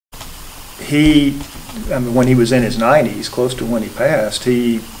I mean, when he was in his 90s, close to when he passed,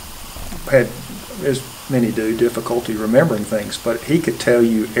 he had, as many do, difficulty remembering things, but he could tell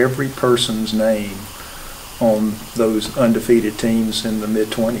you every person's name on those undefeated teams in the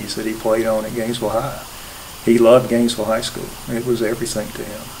mid-20s that he played on at Gainesville High. He loved Gainesville High School. It was everything to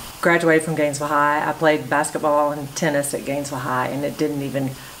him. Graduated from Gainesville High. I played basketball and tennis at Gainesville High, and it didn't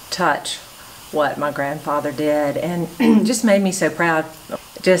even touch what my grandfather did, and just made me so proud.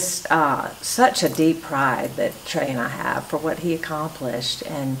 Just such a deep pride that Trey and I have for what he accomplished,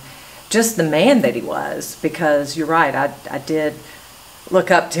 and just the man that he was, because you're right, I did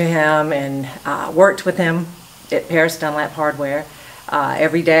look up to him and worked with him at Paris Dunlap Hardware.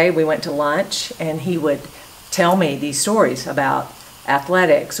 Every day we went to lunch, and he would tell me these stories about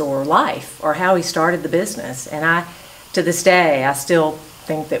athletics or life or how he started the business, and to this day, I still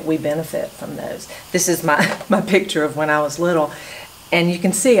think that we benefit from those. This is my picture of when I was little, and you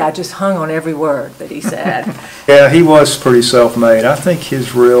can see I just hung on every word that he said. Yeah, he was pretty self-made. I think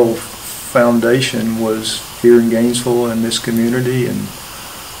his real foundation was here in Gainesville and this community, and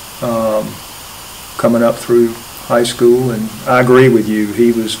coming up through high school. And I agree with you,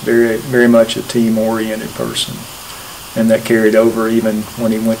 he was very, very much a team-oriented person, and that carried over even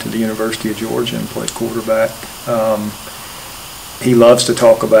when he went to the University of Georgia and played quarterback. He loves to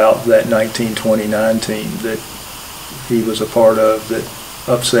talk about that 1929 team that he was a part of that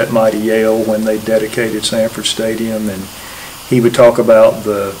upset mighty Yale when they dedicated Sanford Stadium, and he would talk about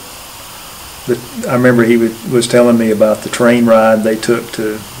I remember he was telling me about the train ride they took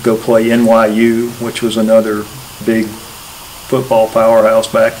to go play NYU, which was another big football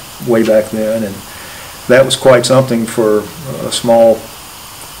powerhouse way back then, and that was quite something for a small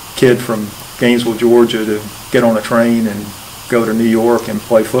kid from Gainesville, Georgia, to get on a train and go to New York and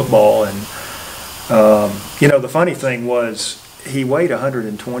play football. And you know, the funny thing was he weighed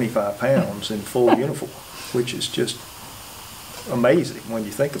 125 pounds in full uniform, which is just amazing when you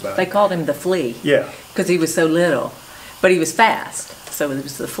think about it. They called him the Flea. Yeah. Because he was so little, but he was fast, so it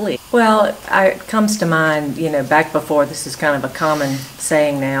was the Flea. Well, it comes to mind, you know, back before, this is kind of a common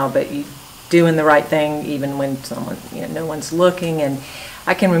saying now, but you doing the right thing even when someone, you know, no one's looking. And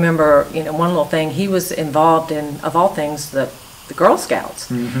I can remember, you know, one little thing, he was involved in, of all things, the Girl Scouts.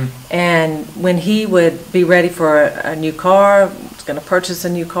 Mm-hmm. And when he would be ready for a new car, was going to purchase a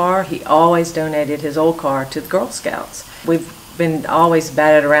new car, he always donated his old car to the Girl Scouts. We've been always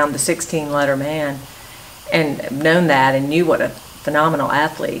batted around the 16-letter man, and known that and knew what a phenomenal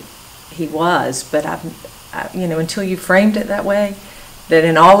athlete he was. But you know, until you framed it that way, that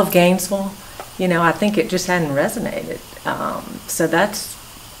in all of Gainesville, you know, I think it just hadn't resonated. So that's,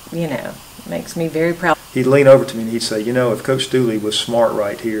 you know, makes me very proud. He'd lean over to me and he'd say, you know, if Coach Dooley was smart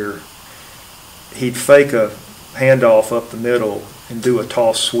right here, he'd fake a handoff up the middle and do a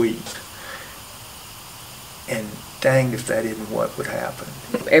toss sweep. And dang if that isn't what would happen.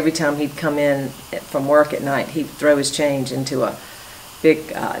 Every time he'd come in from work at night, he'd throw his change into a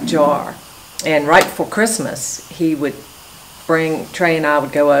big jar. And right before Christmas, he would bring, Trey and I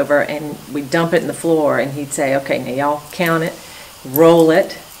would go over and we'd dump it in the floor, and he'd say, okay, now y'all count it, roll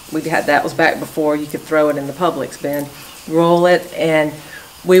it. That was back before you could throw it in the Publix bin. Roll it, and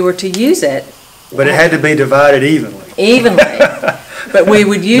we were to use it. But it had to be divided evenly. Evenly. But we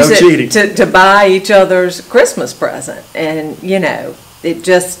would use it to buy each other's Christmas present. And, you know, it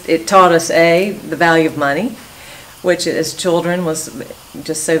taught us, A, the value of money, which as children was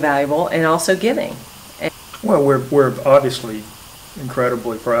just so valuable, and also giving. Well, we're obviously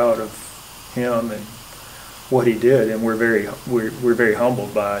incredibly proud of him and what he did, and we're very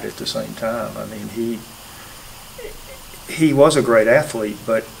humbled by it at the same time. I mean, he was a great athlete,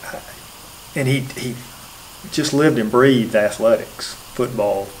 and he just lived and breathed athletics,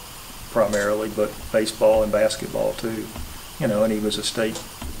 football primarily, but baseball and basketball too. You know, and he was a state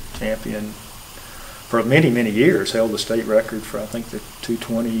champion for many, many years, held the state record for, I think, the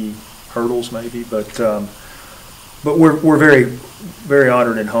 220 hurdles maybe, but we're very, very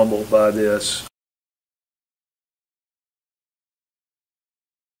honored and humbled by this.